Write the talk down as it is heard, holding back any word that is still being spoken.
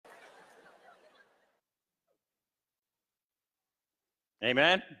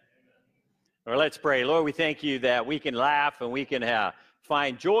Amen. Well, let's pray. Lord, we thank you that we can laugh and we can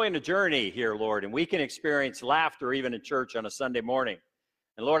find joy in the journey here, Lord, and we can experience laughter even in church on a Sunday morning.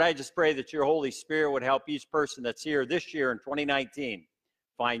 And Lord, I just pray that your Holy Spirit would help each person that's here this year in 2019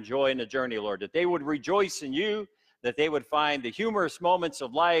 find joy in the journey, Lord, that they would rejoice in you, that they would find the humorous moments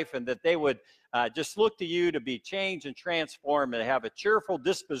of life, and that they would just look to you to be changed and transformed and have a cheerful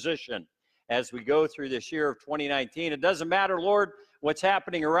disposition as we go through this year of 2019. It doesn't matter, Lord, what's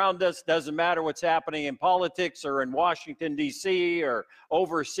happening around us. Doesn't matter what's happening in politics or in Washington, D.C. or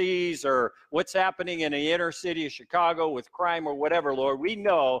overseas or what's happening in the inner city of Chicago with crime or whatever, Lord. We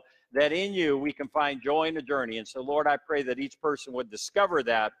know that in you we can find joy in the journey. And so, Lord, I pray that each person would discover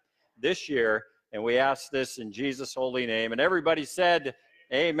that this year. And we ask this in Jesus' holy name. And everybody said,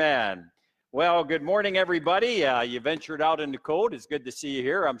 amen. Well, good morning, everybody. You ventured out in the cold. It's good to see you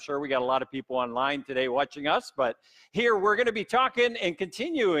here. I'm sure we got a lot of people online today watching us. But here we're going to be talking and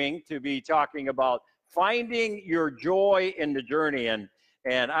continuing to be talking about finding your joy in the journey. And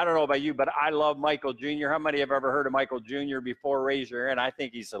I don't know about you, but I love Michael Jr. How many have ever heard of Michael Jr. before? Raise your hand. I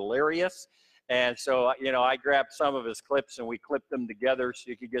think he's hilarious. And so, you know, I grabbed some of his clips and we clipped them together so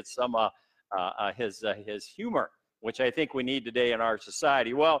you could get some his humor, which I think we need today in our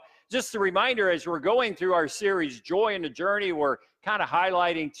society. Well, just a reminder, as we're going through our series, Joy in the Journey, we're kind of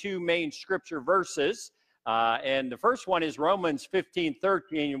highlighting two main scripture verses. And the first one is Romans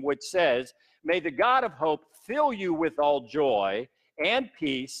 15:13, which says, "May the God of hope fill you with all joy and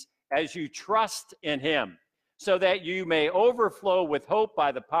peace as you trust in him, so that you may overflow with hope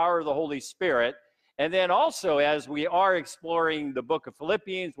by the power of the Holy Spirit." And then also, as we are exploring the book of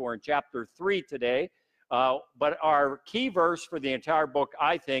Philippians, we're in chapter 3 today, but our key verse for the entire book,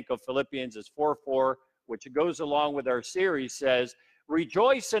 I think, of Philippians is 4:4, which goes along with our series, says,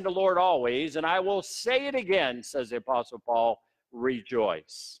 "Rejoice in the Lord always, and I will say it again," says the Apostle Paul,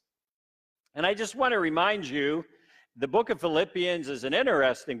 rejoice. And I just want to remind you, the book of Philippians is an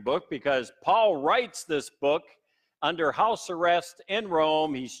interesting book because Paul writes this book under house arrest in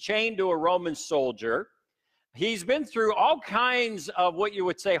Rome. He's chained to a Roman soldier. He's been through all kinds of what you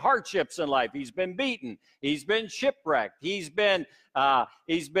would say hardships in life. He's been beaten. He's been shipwrecked. He's looking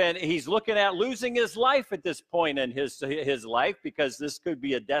at losing his life at this point in his life, because this could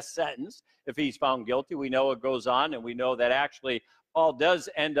be a death sentence if he's found guilty. We know it goes on, and we know that actually Paul does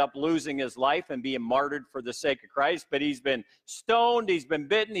end up losing his life and being martyred for the sake of Christ. But he's been stoned, he's been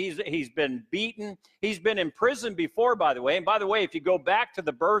bitten, he's been beaten, he's been in prison before, by the way. And by the way, if you go back to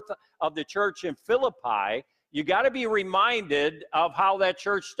the birth of the church in Philippi, you got to be reminded of how that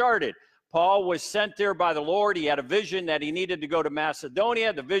church started. Paul was sent there by the Lord. He had a vision that he needed to go to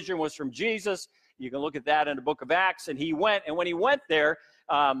Macedonia. The vision was from Jesus. You can look at that in the book of Acts. And he went, and when he went there,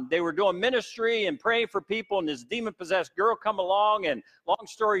 they were doing ministry and praying for people, and this demon-possessed girl come along, and long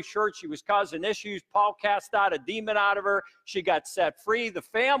story short, she was causing issues. Paul cast out a demon out of her. She got set free. The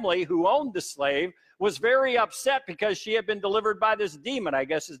family who owned the slave was very upset because she had been delivered by this demon. I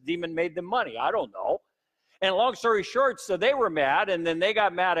guess this demon made them money. I don't know. And long story short, so they were mad, and then they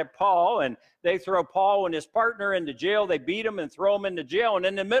got mad at Paul, and they throw Paul and his partner into jail. They beat him and throw him into jail. And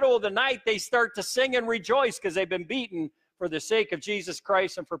in the middle of the night, they start to sing and rejoice because they've been beaten for the sake of Jesus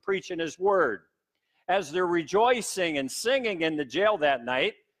Christ and for preaching his word. As they're rejoicing and singing in the jail that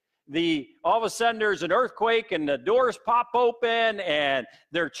night, all of a sudden there's an earthquake, and the doors pop open, and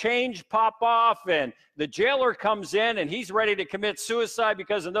their chains pop off, and the jailer comes in, and he's ready to commit suicide,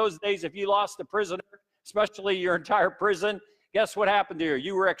 because in those days, if you lost a prisoner, especially your entire prison, guess what happened to you?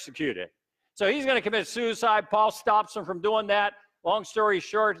 You were executed. So he's going to commit suicide. Paul stops him from doing that. Long story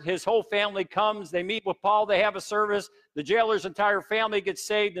short, his whole family comes. They meet with Paul. They have a service. The jailer's entire family gets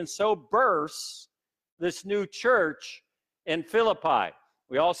saved, and so bursts this new church in Philippi.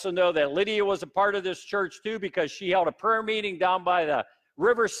 We also know that Lydia was a part of this church too, because she held a prayer meeting down by the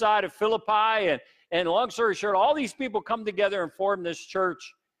riverside of Philippi. And long story short, all these people come together and form this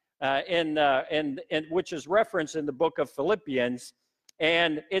church, which is referenced in the book of Philippians.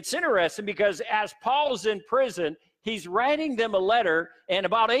 And it's interesting because as Paul's in prison, he's writing them a letter, and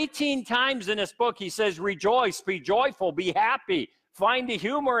about 18 times in this book, he says, rejoice, be joyful, be happy, find the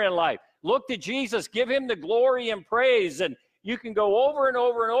humor in life, look to Jesus, give him the glory and praise. And you can go over and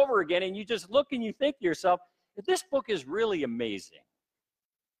over and over again, and you just look and you think to yourself, this book is really amazing.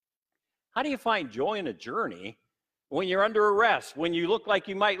 How do you find joy in a journey when you're under arrest, when you look like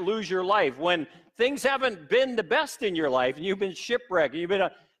you might lose your life, when things haven't been the best in your life, and you've been shipwrecked, you've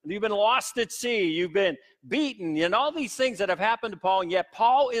been lost at sea, you've been beaten, and all these things that have happened to Paul, and yet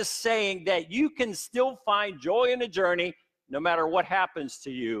Paul is saying that you can still find joy in the journey no matter what happens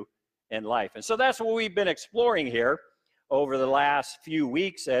to you in life. And so that's what we've been exploring here over the last few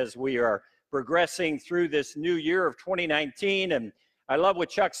weeks as we are progressing through this new year of 2019. And I love what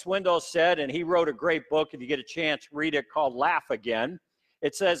Chuck Swindoll said, and he wrote a great book, if you get a chance, read it, called Laugh Again.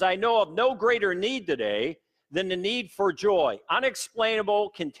 It says, I know of no greater need today than the need for joy, unexplainable,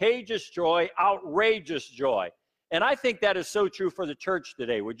 contagious joy, outrageous joy. And I think that is so true for the church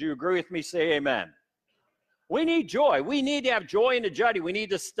today. Would you agree with me? Say amen. We need joy. We need to have joy in the study. We need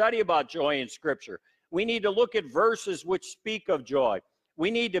to study about joy in Scripture. We need to look at verses which speak of joy. We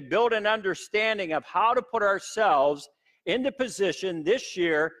need to build an understanding of how to put ourselves into position this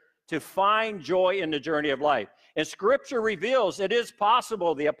year to find joy in the journey of life. And Scripture reveals it is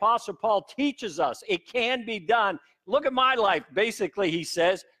possible. The Apostle Paul teaches us it can be done. Look at my life, basically, he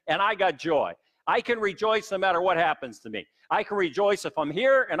says, and I got joy. I can rejoice no matter what happens to me. I can rejoice if I'm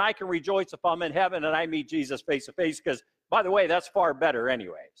here, and I can rejoice if I'm in heaven and I meet Jesus face to face, because, by the way, that's far better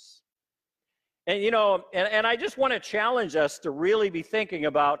anyways. And, you know, and I just want to challenge us to really be thinking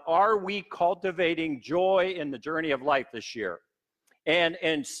about, are we cultivating joy in the journey of life this year? And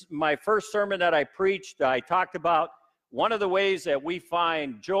in my first sermon that I preached, I talked about one of the ways that we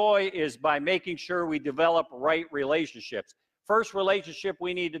find joy is by making sure we develop right relationships. First relationship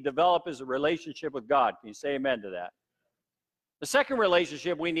we need to develop is a relationship with God. Can you say amen to that? The second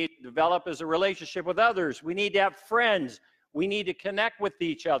relationship we need to develop is a relationship with others. We need to have friends. We need to connect with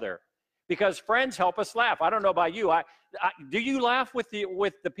each other because friends help us laugh. I don't know about you. Do you laugh with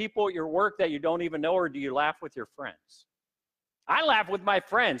the people at your work that you don't even know, or do you laugh with your friends? I laugh with my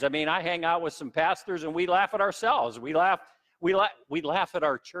friends. I mean, I hang out with some pastors and we laugh at ourselves. We laugh at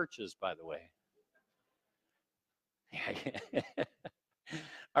our churches, by the way.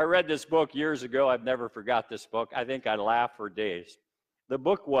 I read this book years ago. I've never forgot this book. I think I laughed for days. The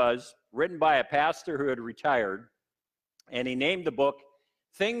book was written by a pastor who had retired, and he named the book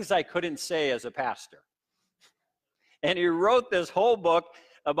Things I Couldn't Say as a Pastor. And he wrote this whole book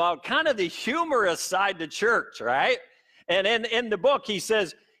about kind of the humorous side to church, right? And in the book, he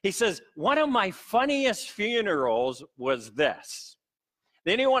says, one of my funniest funerals was this.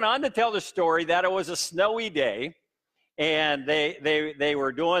 Then he went on to tell the story that it was a snowy day, and they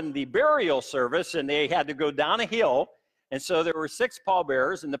were doing the burial service, and they had to go down a hill. And so there were 6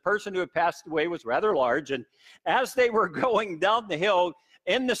 pallbearers, and the person who had passed away was rather large. And as they were going down the hill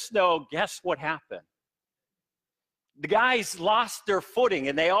in the snow, guess what happened? The guys lost their footing,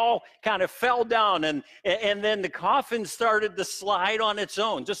 and they all kind of fell down, and then the coffin started to slide on its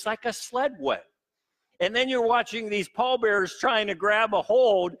own, just like a sled would. And then you're watching these pallbearers trying to grab a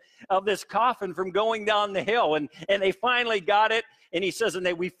hold of this coffin from going down the hill, and they finally got it. And he says,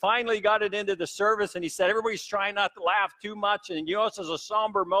 we finally got it into the service, and he said, everybody's trying not to laugh too much, and you know, this is a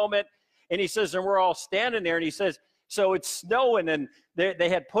somber moment. And he says, and we're all standing there, and he says, so it's snowing, and they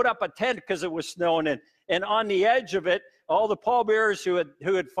had put up a tent because it was snowing, and on the edge of it, all the pallbearers who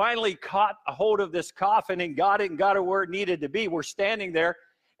had finally caught a hold of this coffin and got it where it needed to be were standing there.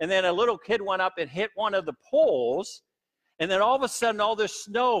 And then a little kid went up and hit one of the poles, and then all of a sudden, all this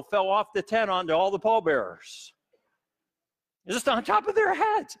snow fell off the tent onto all the pallbearers, just on top of their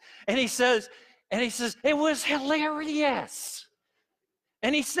heads. And he says, it was hilarious.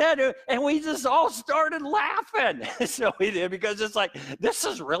 And he said, and we just all started laughing. So we did, because it's like, this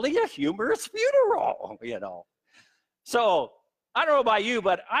is really a humorous funeral, you know. So I don't know about you,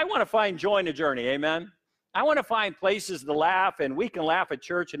 but I want to find joy in the journey, amen? I want to find places to laugh, and we can laugh at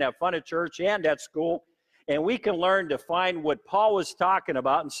church and have fun at church and at school, and we can learn to find what Paul was talking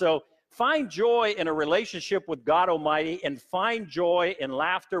about. And so find joy in a relationship with God Almighty, and find joy in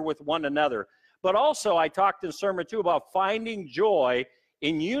laughter with one another. But also, I talked in the sermon too about finding joy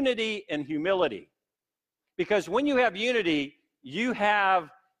in unity and humility. Because when you have unity, I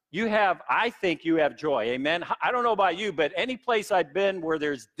think you have joy, amen? I don't know about you, but any place I've been where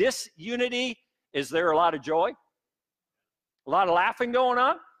there's disunity, is there a lot of joy? A lot of laughing going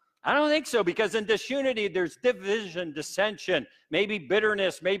on? I don't think so, because in disunity, there's division, dissension, maybe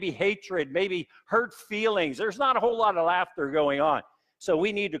bitterness, maybe hatred, maybe hurt feelings. There's not a whole lot of laughter going on. So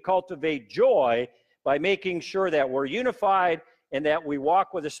we need to cultivate joy by making sure that we're unified and that we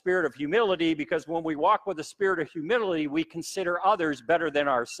walk with a spirit of humility, because when we walk with a spirit of humility, we consider others better than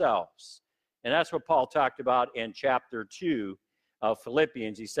ourselves. And that's what Paul talked about in chapter 2 of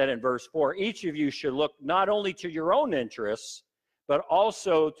Philippians. He said in verse 4, each of you should look not only to your own interests, but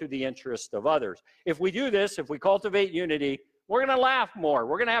also to the interest of others. If we do this, if we cultivate unity, we're going to laugh more.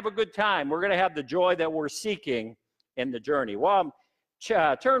 We're going to have a good time. We're going to have the joy that we're seeking in the journey. Well,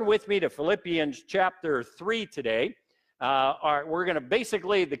 turn with me to Philippians chapter 3 today. We're going to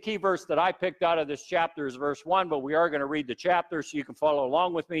basically, the key verse that I picked out of this chapter is verse 1, but we are going to read the chapter so you can follow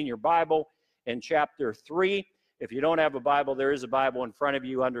along with me in your Bible in chapter 3. If you don't have a Bible, there is a Bible in front of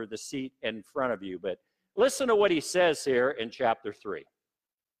you under the seat in front of you. But listen to what he says here in chapter 3.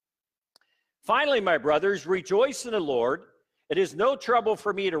 Finally, my brothers, rejoice in the Lord. It is no trouble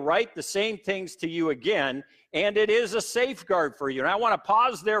for me to write the same things to you again, and it is a safeguard for you. And I want to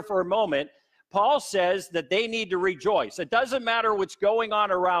pause there for a moment. Paul says that they need to rejoice. It doesn't matter what's going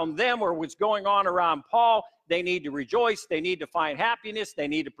on around them or what's going on around Paul. They need to rejoice. They need to find happiness. They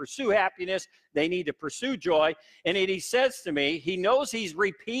need to pursue happiness. They need to pursue joy. And he says to me, he knows he's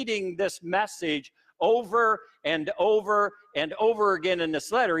repeating this message over and over and over again in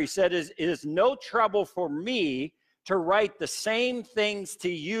this letter. He said, it is no trouble for me to write the same things to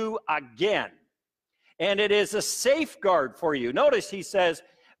you again. And it is a safeguard for you. Notice he says,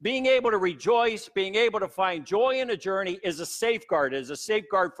 being able to rejoice, being able to find joy in a journey is a safeguard. It is a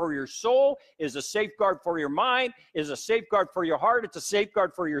safeguard for your soul, is a safeguard for your mind, is a safeguard for your heart, it's a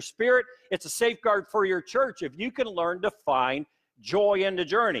safeguard for your spirit, it's a safeguard for your church if you can learn to find joy in the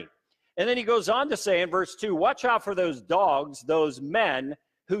journey. And then he goes on to say in verse 2, watch out for those dogs, those men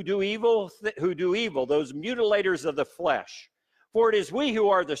who do evil, those mutilators of the flesh. For it is we who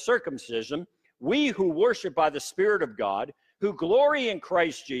are the circumcision, we who worship by the Spirit of God, who glory in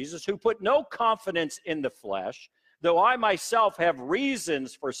Christ Jesus, who put no confidence in the flesh, though I myself have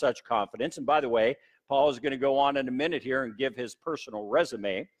reasons for such confidence. And by the way, Paul is going to go on in a minute here and give his personal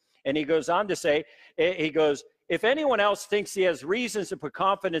resume. And he goes on to say, if anyone else thinks he has reasons to put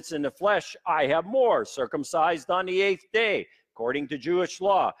confidence in the flesh, I have more. Circumcised on the 8th day, according to Jewish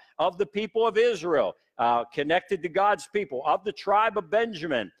law, of the people of Israel, connected to God's people, of the tribe of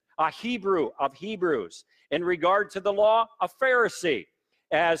Benjamin, a Hebrew of Hebrews. In regard to the law, a Pharisee.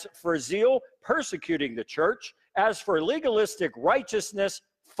 As for zeal, persecuting the church. As for legalistic righteousness,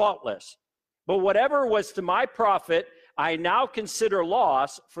 faultless. But whatever was to my profit, I now consider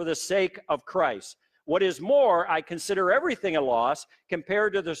loss for the sake of Christ. What is more, I consider everything a loss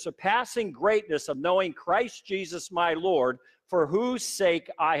compared to the surpassing greatness of knowing Christ Jesus my Lord, for whose sake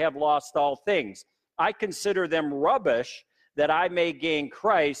I have lost all things. I consider them rubbish, that I may gain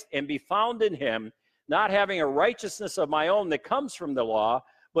Christ and be found in him, not having a righteousness of my own that comes from the law,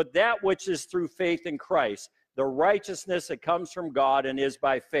 but that which is through faith in Christ, the righteousness that comes from God and is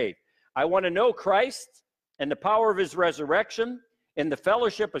by faith. I want to know Christ and the power of his resurrection, in the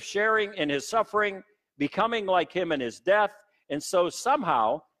fellowship of sharing in his suffering, becoming like him in his death, and so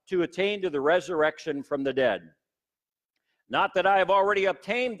somehow to attain to the resurrection from the dead. Not that I have already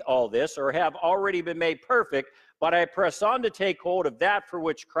obtained all this or have already been made perfect, but I press on to take hold of that for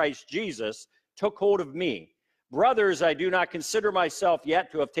which Christ Jesus took hold of me. Brothers, I do not consider myself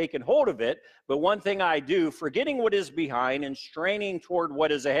yet to have taken hold of it, but one thing I do, forgetting what is behind and straining toward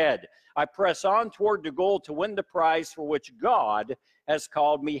what is ahead. I press on toward the goal to win the prize for which God has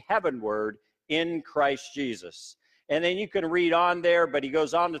called me heavenward in Christ Jesus. And then you can read on there, but he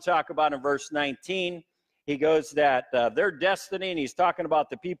goes on to talk about in verse 19, he goes that their destiny, and he's talking about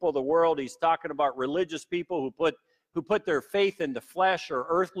the people of the world. He's talking about religious people who put their faith in the flesh or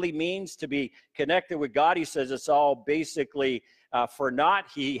earthly means to be connected with God. He says it's all basically for naught.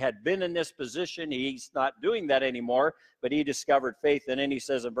 He had been in this position. He's not doing that anymore, but he discovered faith. And then he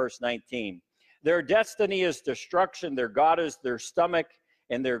says in verse 19, their destiny is destruction, their God is their stomach,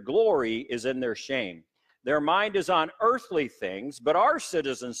 and their glory is in their shame. Their mind is on earthly things, but our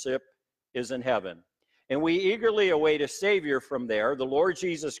citizenship is in heaven. And we eagerly await a Savior from there, the Lord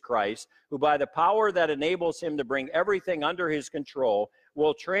Jesus Christ, who by the power that enables him to bring everything under his control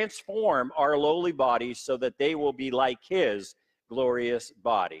will transform our lowly bodies so that they will be like his glorious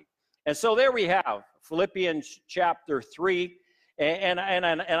body. And so there we have Philippians chapter 3. And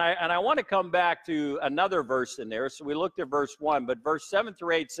I want to come back to another verse in there. So we looked at verse 1, but verse 7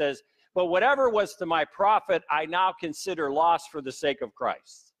 through 8 says, but whatever was to my profit, I now consider loss for the sake of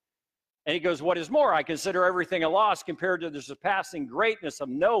Christ. And he goes, what is more, I consider everything a loss compared to the surpassing greatness of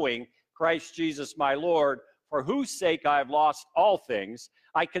knowing Christ Jesus my Lord, for whose sake I have lost all things.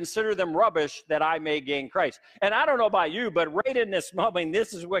 I consider them rubbish that I may gain Christ. And I don't know about you, but right in this moment,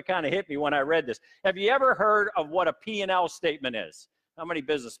 this is what kind of hit me when I read this. Have you ever heard of what a P&L statement is? How many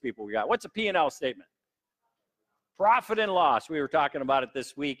business people we got? What's a P&L statement? Profit and loss. We were talking about it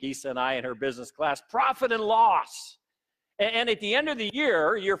this week, Issa and I in her business class. Profit and loss. And at the end of the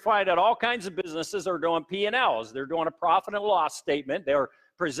year, you'll find that all kinds of businesses are doing P&Ls. They're doing a profit and loss statement. They're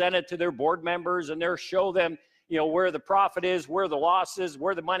presented to their board members, and they'll show them, you know, where the profit is, where the loss is,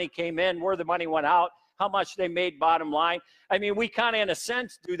 where the money came in, where the money went out, how much they made bottom line. I mean, we kind of, in a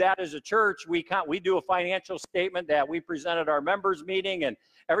sense, do that as a church. We do a financial statement that we present at our members meeting, and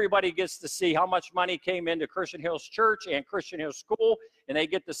everybody gets to see how much money came into Christian Hills Church and Christian Hills School, and they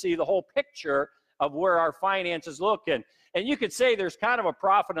get to see the whole picture of where our finances look. And you could say there's kind of a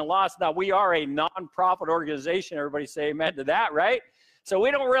profit and loss. Now, we are a nonprofit organization. Everybody say amen to that, right? So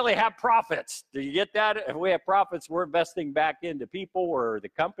we don't really have profits. Do you get that? If we have profits, we're investing back into people or the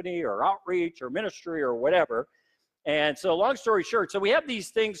company or outreach or ministry or whatever. And so long story short, so we have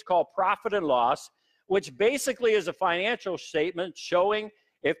these things called profit and loss, which basically is a financial statement showing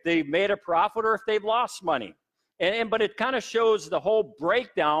if they've made a profit or if they've lost money. But it kind of shows the whole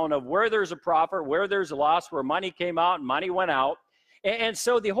breakdown of where there's a profit, where there's a loss, where money came out and money went out. And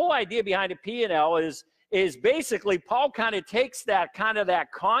so the whole idea behind a P&L is basically Paul kind of takes that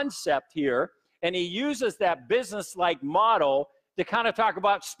concept here, and he uses that business-like model to kind of talk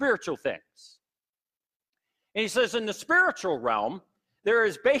about spiritual things. And he says in the spiritual realm, there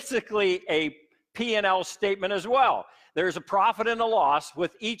is basically a P&L statement as well. There's a profit and a loss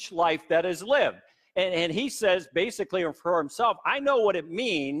with each life that is lived. And he says basically for himself, I know what it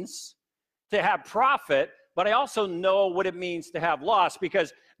means to have profit, but I also know what it means to have loss,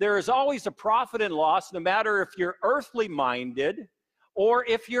 because there is always a profit and loss, no matter if you're earthly minded or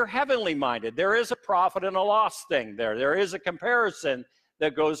if you're heavenly minded. There is a profit and a loss thing there. There is a comparison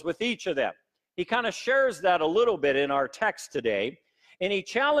that goes with each of them. He kind of shares that a little bit in our text today, and he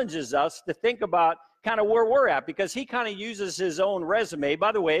challenges us to think about kind of where we're at, because he kind of uses his own resume.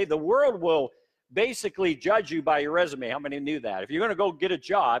 By the way, the world will basically judge you by your resume. How many knew that? If you're going to go get a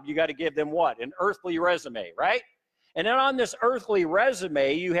job, you got to give them what? An earthly resume, right? And then on this earthly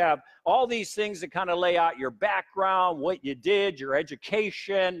resume, you have all these things that kind of lay out your background, what you did, your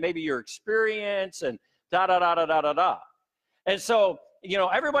education, maybe your experience, and da-da-da-da-da-da-da. And so, you know,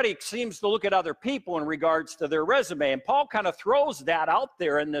 everybody seems to look at other people in regards to their resume. And Paul kind of throws that out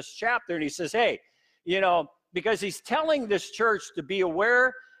there in this chapter, and he says, hey, you know, because he's telling this church to be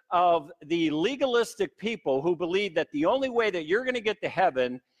aware of the legalistic people who believe that the only way that you're going to get to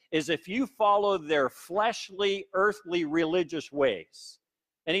heaven is if you follow their fleshly, earthly, religious ways.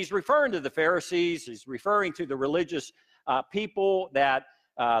 And he's referring to the Pharisees. He's referring to the religious people, that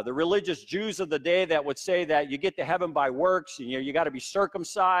the religious Jews of the day that would say that you get to heaven by works. You know, you got to be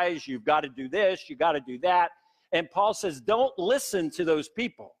circumcised. You've got to do this. You got to do that. And Paul says, don't listen to those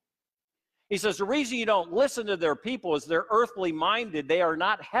people. He says the reason you don't listen to their people is they're earthly minded. They are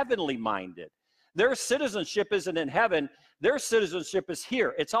not heavenly minded. Their citizenship isn't in heaven. Their citizenship is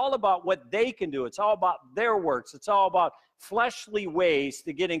here. It's all about what they can do. It's all about their works. It's all about fleshly ways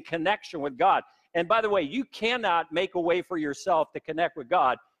to get in connection with God. And by the way, you cannot make a way for yourself to connect with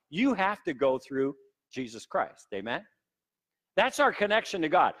God. You have to go through Jesus Christ. Amen? That's our connection to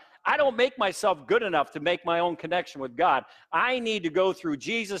God. I don't make myself good enough to make my own connection with God. I need to go through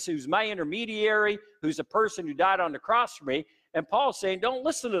Jesus, who's my intermediary, who's a person who died on the cross for me. And Paul's saying, don't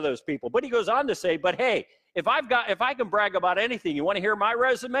listen to those people. But he goes on to say, but hey, if I can brag about anything, you want to hear my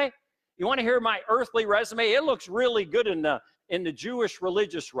resume? You want to hear my earthly resume? It looks really good in the Jewish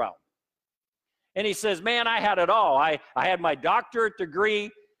religious realm. And he says, man, I had it all. I had my doctorate degree.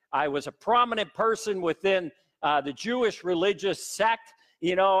 I was a prominent person within the Jewish religious sect.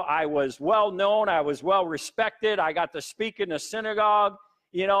 You know, I was well known. I was well respected. I got to speak in the synagogue.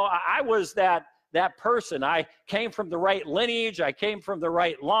 You know, I was that person. I came from the right lineage. I came from the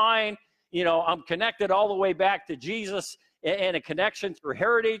right line. You know, I'm connected all the way back to Jesus and a connection through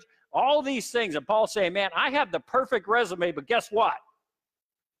heritage. All these things. And Paul's saying, man, I have the perfect resume, but guess what?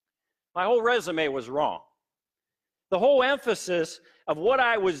 My whole resume was wrong. The whole emphasis of what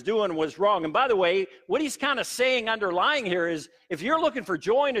I was doing was wrong. And by the way, what he's kind of saying underlying here is, if you're looking for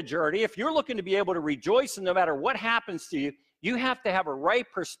joy in a journey, if you're looking to be able to rejoice in no matter what happens to you, you have to have a right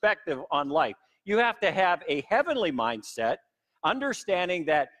perspective on life. You have to have a heavenly mindset, understanding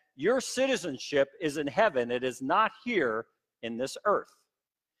that your citizenship is in heaven. It is not here in this earth.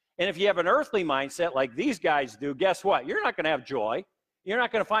 And if you have an earthly mindset like these guys do, guess what? You're not going to have joy. You're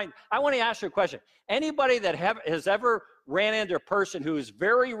not going to find. I want to ask you a question. Anybody that has ever ran into a person who is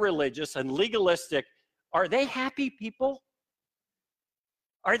very religious and legalistic, are they happy people?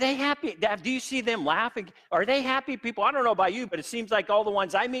 Are they happy? Do you see them laughing? Are they happy people? I don't know about you, but it seems like all the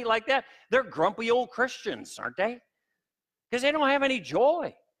ones I meet like that, they're grumpy old Christians, aren't they? Because they don't have any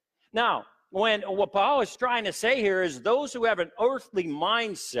joy. Now, what Paul is trying to say here is those who have an earthly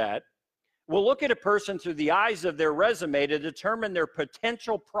mindset will look at a person through the eyes of their resume to determine their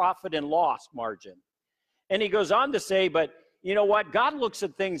potential profit and loss margin. And he goes on to say, but you know what? God looks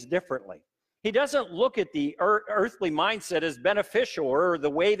at things differently. He doesn't look at the earthly mindset as beneficial or the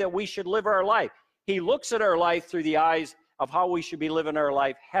way that we should live our life. He looks at our life through the eyes of how we should be living our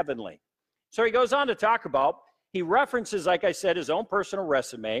life heavenly. So he goes on to talk about, he references, like I said, his own personal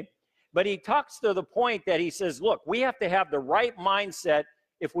resume, but he talks to the point that he says, look, we have to have the right mindset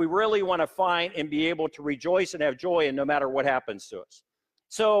if we really want to find and be able to rejoice and have joy in no matter what happens to us.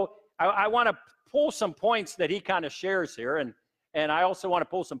 So I want to pull some points that he kind of shares here, and I also want to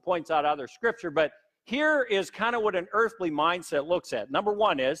pull some points out of other scripture, but here is kind of what an earthly mindset looks at. Number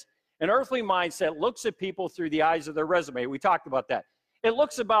one is, an earthly mindset looks at people through the eyes of their resume. We talked about that. It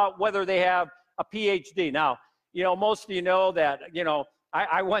looks about whether they have a PhD. Now, most of you know that,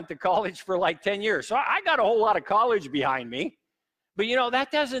 I went to college for like 10 years, so I got a whole lot of college behind me. But,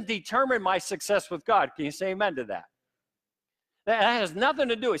 that doesn't determine my success with God. Can you say amen to that? That has nothing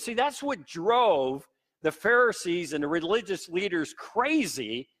to do with it. See, that's what drove the Pharisees and the religious leaders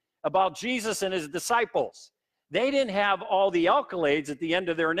crazy about Jesus and his disciples. They didn't have all the accolades at the end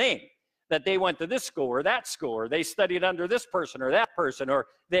of their name, that they went to this school or that school, or they studied under this person or that person, or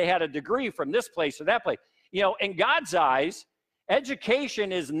they had a degree from this place or that place. In God's eyes,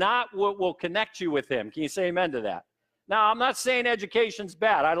 education is not what will connect you with him. Can you say amen to that? Now, I'm not saying education's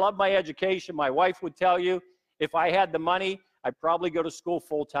bad. I love my education. My wife would tell you, if I had the money, I'd probably go to school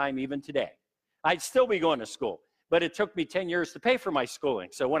full-time even today. I'd still be going to school, but it took me 10 years to pay for my schooling.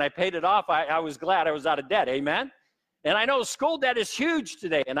 So when I paid it off, I was glad I was out of debt. Amen? And I know school debt is huge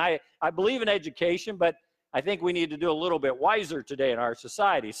today, and I believe in education, but I think we need to do a little bit wiser today in our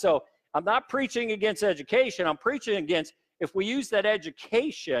society. So I'm not preaching against education. I'm preaching against, if we use that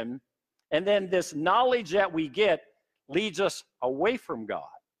education and then this knowledge that we get leads us away from God.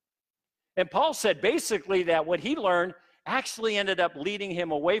 And Paul said basically that what he learned actually ended up leading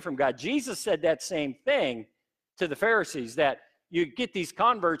him away from God. Jesus said that same thing to the Pharisees, that you get these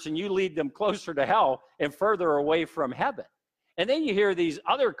converts and you lead them closer to hell and further away from heaven. And then you hear these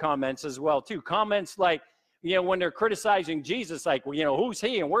other comments as well, too. Comments like, when they're criticizing Jesus, like, who's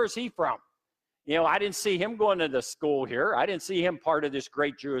he and where's he from? I didn't see him going to the school here. I didn't see him part of this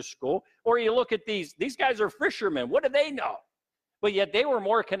great Jewish school. Or you look at these guys are fishermen. What do they know? But yet they were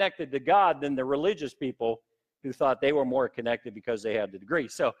more connected to God than the religious people who thought they were more connected because they had the degree.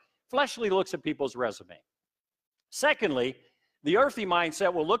 So fleshly looks at people's resume. Secondly, the earthly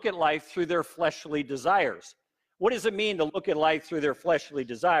mindset will look at life through their fleshly desires. What does it mean to look at life through their fleshly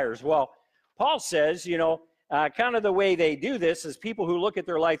desires? Well, Paul says, kind of the way they do this is people who look at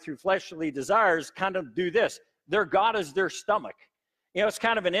their life through fleshly desires kind of do this. Their God is their stomach. It's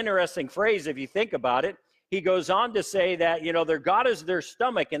kind of an interesting phrase if you think about it. He goes on to say that, their God is their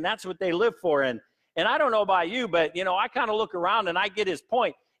stomach, and that's what they live for. And I don't know about you, but, I kind of look around and I get his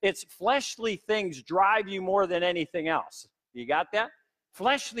point. It's fleshly things drive you more than anything else. You got that?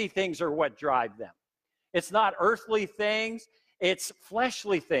 Fleshly things are what drive them. It's not earthly things. It's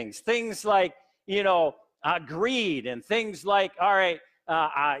fleshly things. Things like, greed, and things like, all right,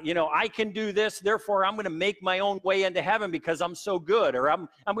 I can do this, therefore I'm going to make my own way into heaven because I'm so good, or I'm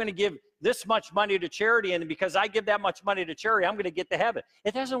going to give this much money to charity, and because I give that much money to charity, I'm going to get to heaven.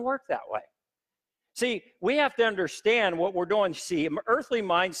 It doesn't work that way. See, we have to understand what we're doing. See, an earthly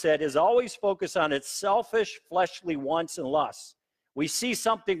mindset is always focused on its selfish, fleshly wants and lusts. We see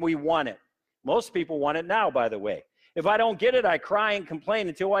something, we want it. Most people want it now, by the way. If I don't get it, I cry and complain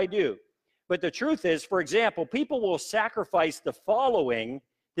until I do. But the truth is, for example, people will sacrifice the following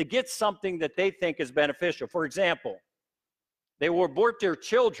to get something that they think is beneficial. For example, they will abort their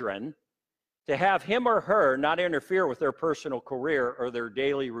children to have him or her not interfere with their personal career or their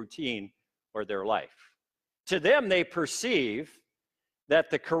daily routine or their life. To them, they perceive that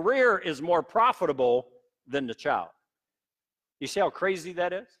the career is more profitable than the child. You see how crazy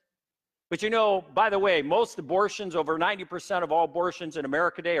that is? But by the way, most abortions, over 90% of all abortions in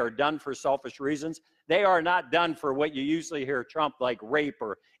America today are done for selfish reasons. They are not done for what you usually hear Trump, like rape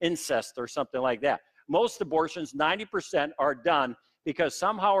or incest or something like that. Most abortions, 90%, are done because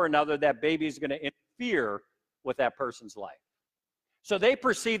somehow or another that baby is going to interfere with that person's life. So they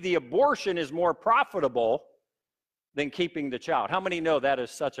perceive the abortion is more profitable than keeping the child. How many know that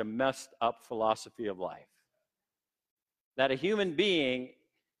is such a messed up philosophy of life? That a human being,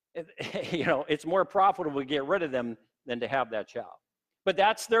 it's more profitable to get rid of them than to have that child. But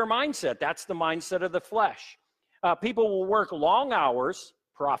that's their mindset. That's the mindset of the flesh. People will work long hours,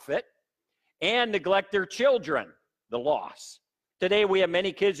 profit, and neglect their children, the loss. Today we have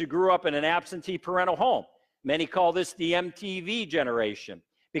many kids who grew up in an absentee parental home. Many call this the MTV generation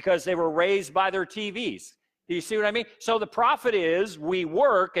because they were raised by their TVs. Do you see what I mean? So the profit is we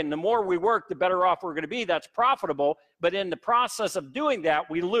work, and the more we work, the better off we're going to be. That's profitable. But in the process of doing that,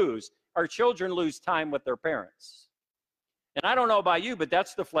 we lose. Our children lose time with their parents. And I don't know about you, but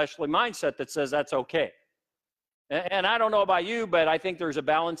that's the fleshly mindset that says that's okay. And I don't know about you, but I think there's a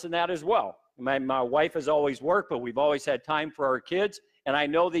balance in that as well. My wife has always worked, but we've always had time for our kids. And I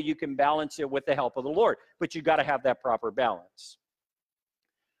know that you can balance it with the help of the Lord. But you got to have that proper balance.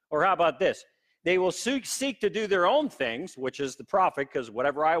 Or how about this? They will seek to do their own things, which is the profit, because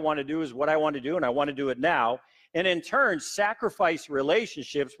whatever I want to do is what I want to do, and I want to do it now, and in turn sacrifice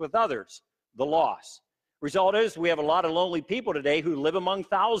relationships with others, the loss. Result is we have a lot of lonely people today who live among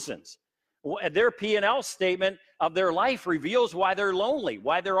thousands. Their P&L statement of their life reveals why they're lonely,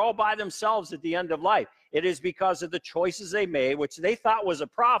 why they're all by themselves at the end of life. It is because of the choices they made, which they thought was a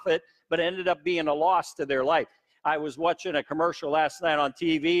profit, but ended up being a loss to their life. I was watching a commercial last night on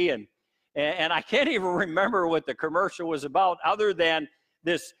TV, and I can't even remember what the commercial was about other than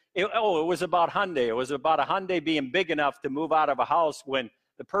this. It was about Hyundai. It was about a Hyundai being big enough to move out of a house when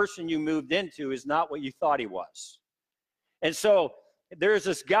the person you moved into is not what you thought he was. And so there's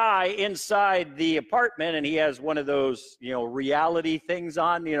this guy inside the apartment, and he has one of those, reality things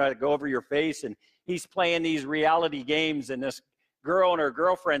on, to go over your face, and he's playing these reality games, and this girl and her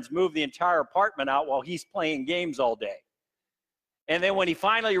girlfriends move the entire apartment out while he's playing games all day. And then when he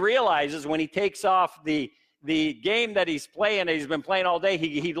finally realizes, when he takes off the game that he's playing, that he's been playing all day,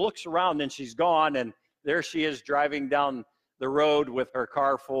 he looks around and she's gone, and there she is driving down the road with her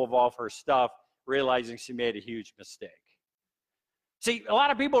car full of all of her stuff, realizing she made a huge mistake. See, a lot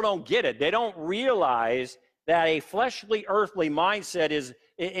of people don't get it. They don't realize that a fleshly, earthly mindset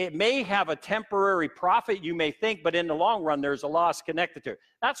it may have a temporary profit, you may think, but in the long run, there's a loss connected to it.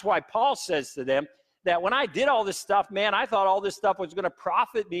 That's why Paul says to them that when I did all this stuff, man, I thought all this stuff was going to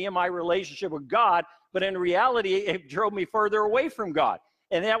profit me in my relationship with God, but in reality, it drove me further away from God.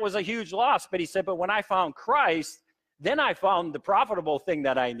 And that was a huge loss. But he said, but when I found Christ, then I found the profitable thing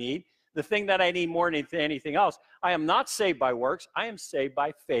that I need, the thing that I need more than anything else. I am not saved by works. I am saved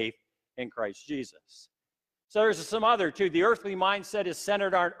by faith in Christ Jesus. So there's some other too. The earthly mindset is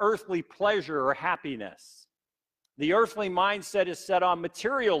centered on earthly pleasure or happiness. The earthly mindset is set on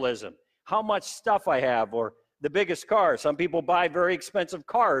materialism, how much stuff I have, or the biggest car. Some people buy very expensive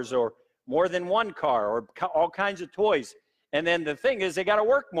cars, or more than one car, or all kinds of toys. And then the thing is, they got to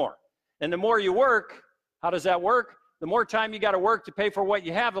work more. And the more you work, how does that work? The more time you got to work to pay for what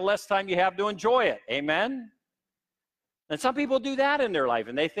you have, the less time you have to enjoy it. Amen? And some people do that in their life,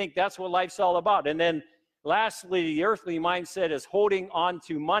 and they think that's what life's all about. And then lastly, the earthly mindset is holding on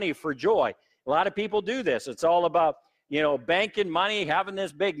to money for joy. A lot of people do this. It's all about, banking money, having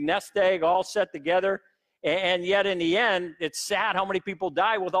this big nest egg all set together. And yet in the end, it's sad how many people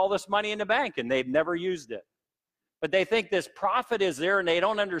die with all this money in the bank and they've never used it. But they think this profit is there and they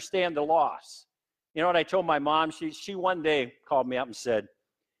don't understand the loss. You know what I told my mom? She one day called me up and said,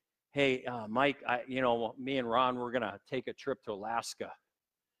 hey, Mike, me and Ron, we're going to take a trip to Alaska.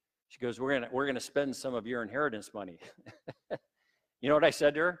 She goes, we're going to spend some of your inheritance money. You know what I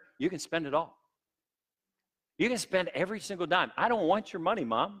said to her? You can spend it all. You can spend every single dime. I don't want your money,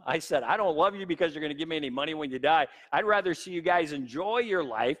 Mom. I said, I don't love you because you're going to give me any money when you die. I'd rather see you guys enjoy your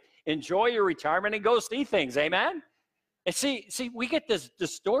life, enjoy your retirement, and go see things. Amen? And see, we get this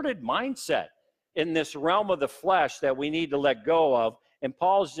distorted mindset in this realm of the flesh that we need to let go of. And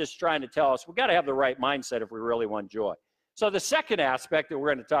Paul's just trying to tell us we've got to have the right mindset if we really want joy. So the second aspect that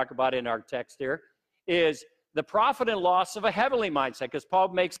we're going to talk about in our text here is the profit and loss of a heavenly mindset, because Paul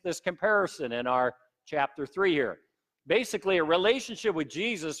makes this comparison in our chapter 3 here. Basically, a relationship with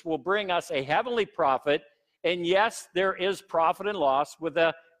Jesus will bring us a heavenly profit, and yes, there is profit and loss with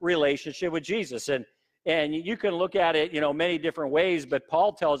a relationship with Jesus. And you can look at it, many different ways, but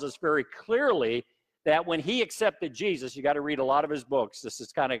Paul tells us very clearly that when he accepted Jesus, you got to read a lot of his books. This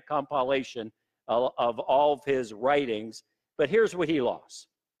is kind of a compilation of all of his writings, but here's what he lost.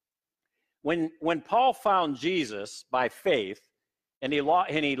 When Paul found Jesus by faith, and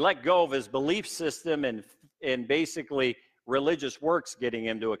he let go of his belief system and basically religious works getting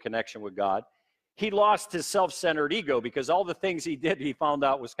him to a connection with God, he lost his self-centered ego because all the things he did, he found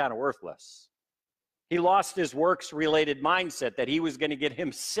out was kind of worthless. He lost his works-related mindset that he was going to get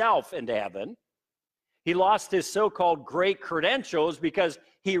himself into heaven. He lost his so-called great credentials because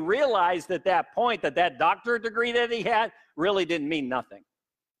he realized at that point that doctorate degree that he had really didn't mean nothing.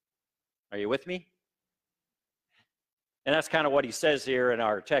 Are you with me? And that's kind of what he says here in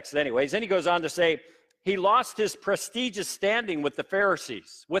our text anyways. Then he goes on to say, he lost his prestigious standing with the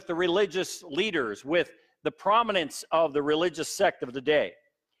Pharisees, with the religious leaders, with the prominence of the religious sect of the day.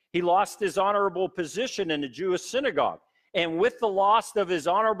 He lost his honorable position in the Jewish synagogue. And with the loss of his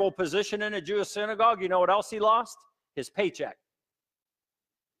honorable position in a Jewish synagogue, you know what else he lost? His paycheck.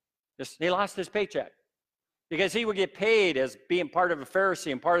 He lost his paycheck. Because he would get paid as being part of a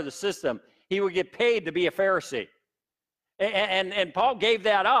Pharisee and part of the system. He would get paid to be a Pharisee. And Paul gave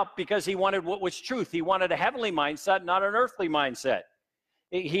that up because he wanted what was truth. He wanted a heavenly mindset, not an earthly mindset.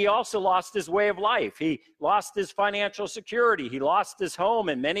 he also lost his way of life. He lost his financial security. He lost his home,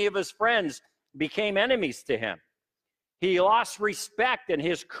 and many of his friends became enemies to him. He lost respect in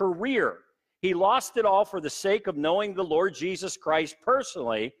his career. He lost it all for the sake of knowing the Lord Jesus Christ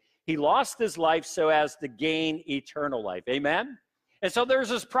personally. He lost his life so as to gain eternal life. Amen? And so there's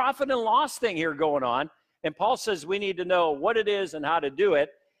this profit and loss thing here going on. And Paul says we need to know what it is and how to do it.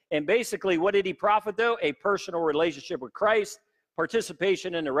 And basically, what did he profit, though? A personal relationship with Christ,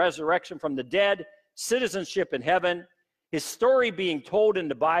 participation in the resurrection from the dead, citizenship in heaven, his story being told in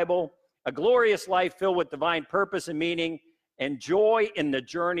the Bible, a glorious life filled with divine purpose and meaning, and joy in the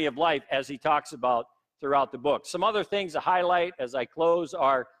journey of life, as he talks about throughout the book. Some other things to highlight as I close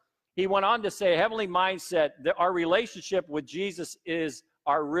are, he went on to say, heavenly mindset, that our relationship with Jesus is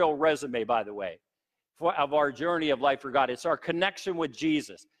our real resume, by the way, of our journey of life for God. It's our connection with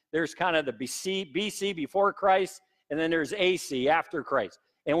Jesus. There's kind of the BC, before Christ, and then there's AC, after Christ.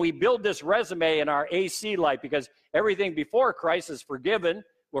 And we build this resume in our AC life because everything before Christ is forgiven.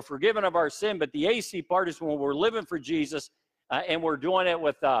 We're forgiven of our sin, but the AC part is when we're living for Jesus, and we're doing it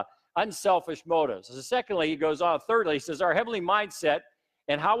with unselfish motives. So secondly, he goes on. Thirdly, he says our heavenly mindset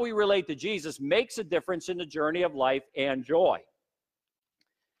and how we relate to Jesus makes a difference in the journey of life and joy.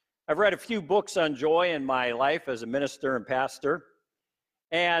 I've read a few books on joy in my life as a minister and pastor.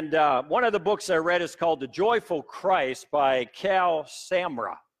 And one of the books I read is called The Joyful Christ by Cal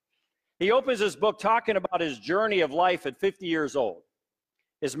Samra. He opens his book talking about his journey of life at 50 years old.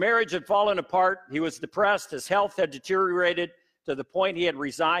 His marriage had fallen apart. He was depressed. His health had deteriorated to the point he had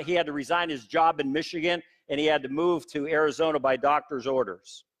to resign his job in Michigan, and he had to move to Arizona by doctor's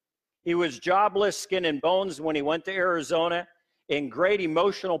orders. He was jobless, skin and bones, when he went to Arizona, in great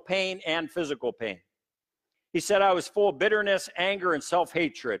emotional pain and physical pain. He said, I was full of bitterness, anger, and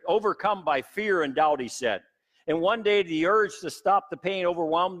self-hatred, overcome by fear and doubt, he said. And one day, the urge to stop the pain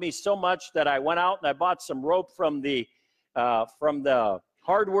overwhelmed me so much that I went out and I bought some rope from the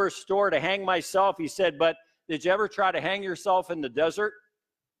hardware store to hang myself. He said, but did you ever try to hang yourself in the desert?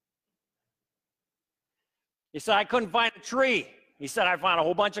 He said, I couldn't find a tree. He said, I found a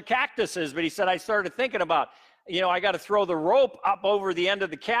whole bunch of cactuses, but he said, I started thinking about, I got to throw the rope up over the end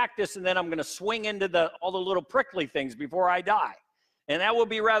of the cactus, and then I'm going to swing into all the little prickly things before I die. And that will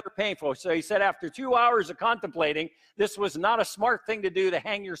be rather painful. So he said, after 2 hours of contemplating, this was not a smart thing to do, to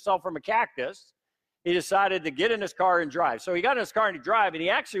hang yourself from a cactus. He decided to get in his car and drive. So he got in his car and he drive, and he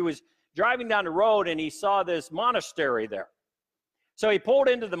actually was driving down the road, and he saw this monastery there. So he pulled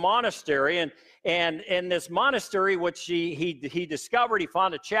into the monastery, and in this monastery, which he discovered, he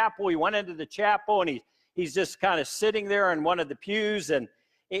found a chapel. He went into the chapel, and he's just kind of sitting there in one of the pews, and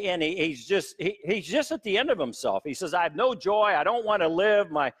he's just at the end of himself. He says, I have no joy. I don't want to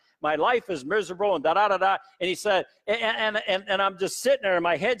live. My life is miserable, and da-da-da-da. And he said, and I'm just sitting there, and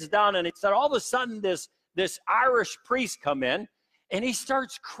my head's down, and he said, all of a sudden, this Irish priest come in, and he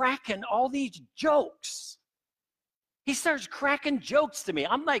starts cracking all these jokes. He starts cracking jokes to me.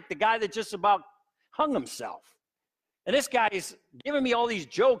 I'm like the guy that just about hung himself. And this guy's giving me all these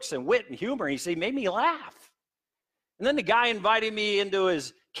jokes and wit and humor. He said, he made me laugh. And then the guy invited me into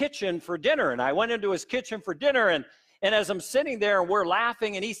his kitchen for dinner. And I went into his kitchen for dinner. And as I'm sitting there and we're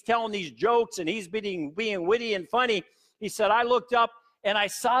laughing and he's telling these jokes and he's being witty and funny, he said, I looked up and I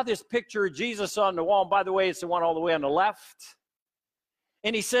saw this picture of Jesus on the wall. And by the way, it's the one all the way on the left.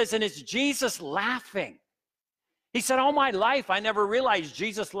 And he says, and it's Jesus laughing. He said, all my life, I never realized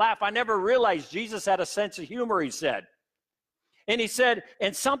Jesus laughed. I never realized Jesus had a sense of humor, he said. And he said,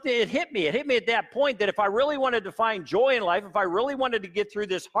 and something, it hit me. It hit me at that point that if I really wanted to find joy in life, if I really wanted to get through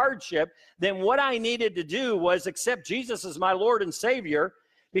this hardship, then what I needed to do was accept Jesus as my Lord and Savior,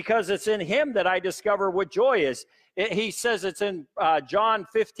 because it's in him that I discover what joy is. He says it's in John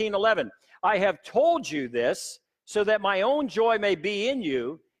 15:11. I have told you this so that my own joy may be in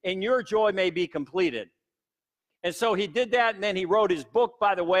you and your joy may be completed. And so he did that, and then he wrote his book,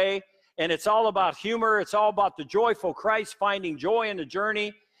 by the way, and it's all about humor. It's all about the joyful Christ, finding joy in the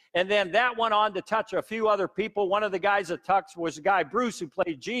journey. And then that went on to touch a few other people. One of the guys that touched was the guy, Bruce, who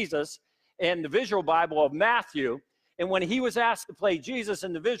played Jesus in the visual Bible of Matthew. And when he was asked to play Jesus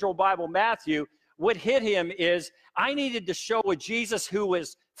in the visual Bible, Matthew, what hit him is, I needed to show a Jesus who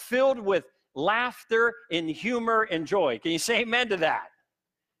was filled with laughter and humor and joy. Can you say amen to that?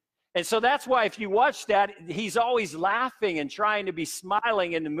 And so that's why if you watch that, he's always laughing and trying to be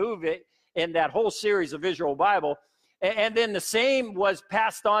smiling in the movie, in that whole series of Visual Bible. And then the same was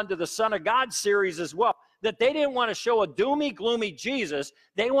passed on to the Son of God series as well, that they didn't want to show a doomy, gloomy Jesus.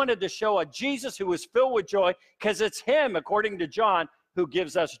 They wanted to show a Jesus who was filled with joy, because it's him, according to John, who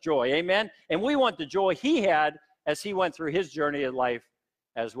gives us joy. Amen? And we want the joy he had as he went through his journey of life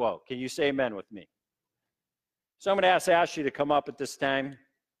as well. Can you say amen with me? So I'm going to ask Ashley to come up at this time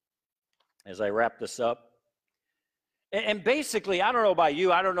as I wrap this up. And basically, I don't know about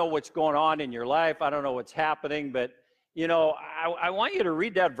you. I don't know what's going on in your life. I don't know what's happening. But, you know, I want you to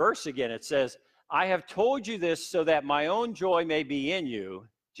read that verse again. It says, I have told you this so that my own joy may be in you,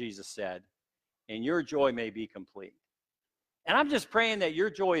 Jesus said, and your joy may be complete. And I'm just praying that your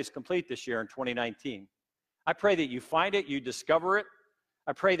joy is complete this year in 2019. I pray that you find it, you discover it.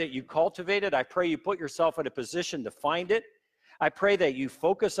 I pray that you cultivate it. I pray you put yourself in a position to find it. I pray that you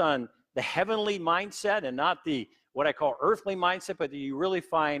focus on the heavenly mindset and not the what I call earthly mindset, but that you really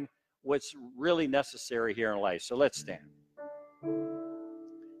find what's really necessary here in life. So let's stand.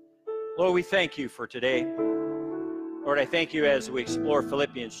 Lord, we thank you for today. Lord, I thank you as we explore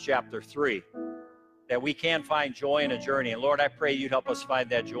Philippians chapter 3, that we can find joy in a journey. And Lord, I pray you'd help us find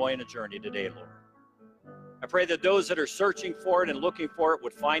that joy in a journey today, Lord. I pray that those that are searching for it and looking for it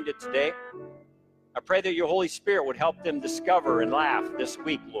would find it today. I pray that your Holy Spirit would help them discover and laugh this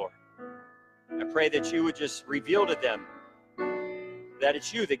week, Lord. I pray that you would just reveal to them that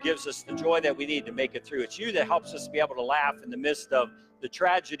it's you that gives us the joy that we need to make it through. It's you that helps us be able to laugh in the midst of the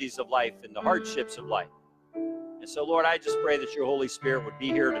tragedies of life and the hardships of life. And so, Lord, I just pray that your Holy Spirit would be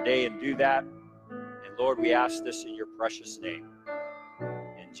here today and do that. And Lord, we ask this in your precious name.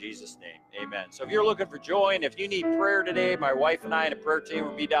 In Jesus' name, amen. So if you're looking for joy and if you need prayer today, my wife and I and a prayer team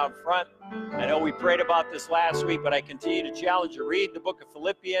will be down front. I know we prayed about this last week, but I continue to challenge you. Read the book of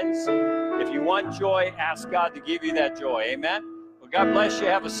Philippians. If you want joy, ask God to give you that joy. Amen. Well, God bless you.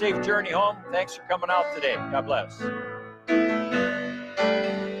 Have a safe journey home. Thanks for coming out today. God bless.